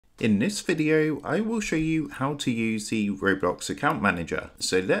In this video, I will show you how to use the Roblox Account Manager.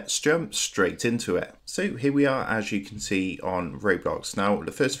 So let's jump straight into it. So here we are, as you can see on Roblox. Now,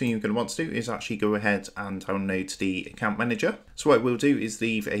 the first thing you're going to want to do is actually go ahead and download the Account Manager. So what I will do is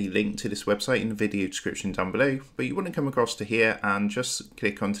leave a link to this website in the video description down below, but you want to come across to here and just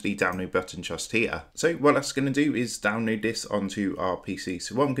click onto the download button just here. So what that's going to do is download this onto our PC.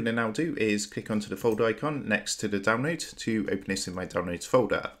 So what I'm going to now do is click onto the folder icon next to the download to open this in my downloads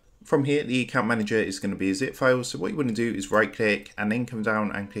folder. From here, the account manager is going to be a zip file. So what you want to do is right click and then come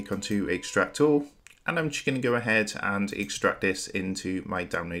down and click onto extract all. And I'm just going to go ahead and extract this into my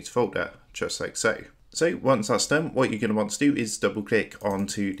downloads folder, just like so. So once that's done, what you're going to want to do is double click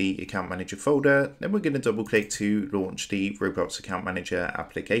onto the account manager folder. Then we're going to double click to launch the Roblox Account Manager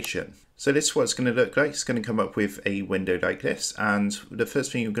application. So this is what it's going to look like. It's going to come up with a window like this. And the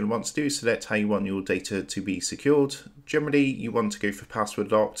first thing you're going to want to do is select how you want your data to be secured. Generally, you want to go for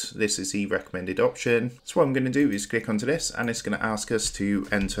password locked. This is the recommended option. So what I'm going to do is click onto this and it's going to ask us to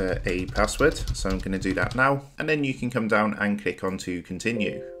enter a password. So I'm going to do that now. And then you can come down and click onto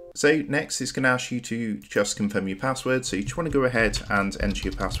continue. So next it's going to ask you to just confirm your password. So you just want to go ahead and enter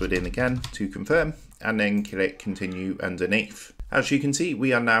your password in again to confirm and then click continue underneath. As you can see,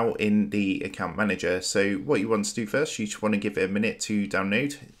 we are now in the account manager. So what you want to do first, you just want to give it a minute to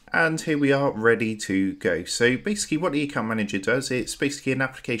download. And here we are ready to go. So basically what the account manager does, it's basically an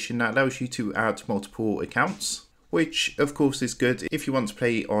application that allows you to add multiple accounts, which of course is good if you want to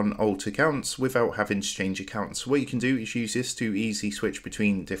play on old accounts without having to change accounts. What you can do is use this to easily switch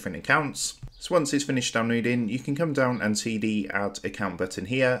between different accounts. So once it's finished downloading, you can come down and see the add account button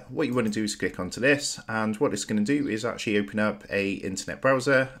here. What you want to do is click onto this, and what it's going to do is actually open up a internet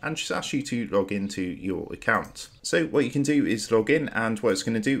browser and just ask you to log into your account. So what you can do is log in, and what it's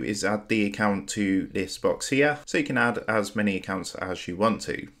going to do is add the account to this box here. So you can add as many accounts as you want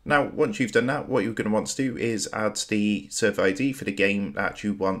to. Now, once you've done that, what you're going to want to do is add the server ID for the game that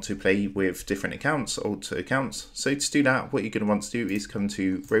you want to play with different accounts, old accounts. So to do that, what you're going to want to do is come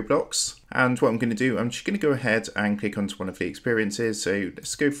to Roblox. And what I'm going to do, I'm just going to go ahead and click onto one of the experiences. So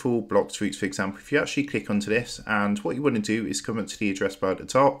let's go for Blox Fruits, for example. If you actually click onto this, and what you want to do is come up to the address bar at the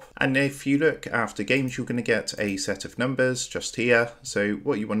top. And if you look after games, you're going to get a set of numbers just here. So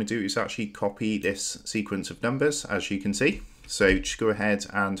what you want to do is actually copy this sequence of numbers, as you can see. So just go ahead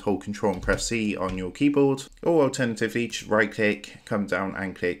and hold Control and press C on your keyboard, or alternatively just right click, come down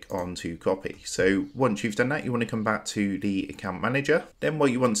and click on to copy. So once you've done that, you want to come back to the account manager. Then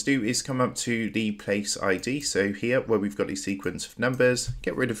what you want to do is come up to the place ID. So here where we've got a sequence of numbers,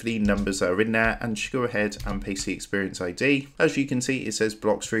 get rid of the numbers that are in there and just go ahead and paste the experience ID. As you can see, it says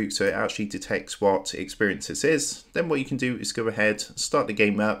Blox Fruit, so it actually detects what experience this is. Then what you can do is go ahead, start the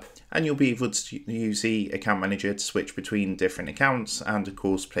game up, and you'll be able to use the account manager to switch between different accounts and of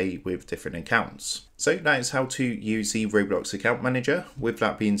course play with different accounts. So that is how to use the Roblox Account Manager. With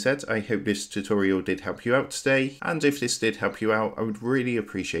that being said, I hope this tutorial did help you out today. And if this did help you out, I would really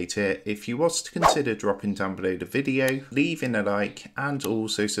appreciate it if you was to consider dropping down below the video, leaving a like, and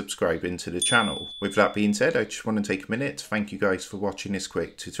also subscribing to the channel. With that being said, I just want to take a minute to thank you guys for watching this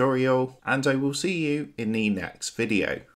quick tutorial, and I will see you in the next video.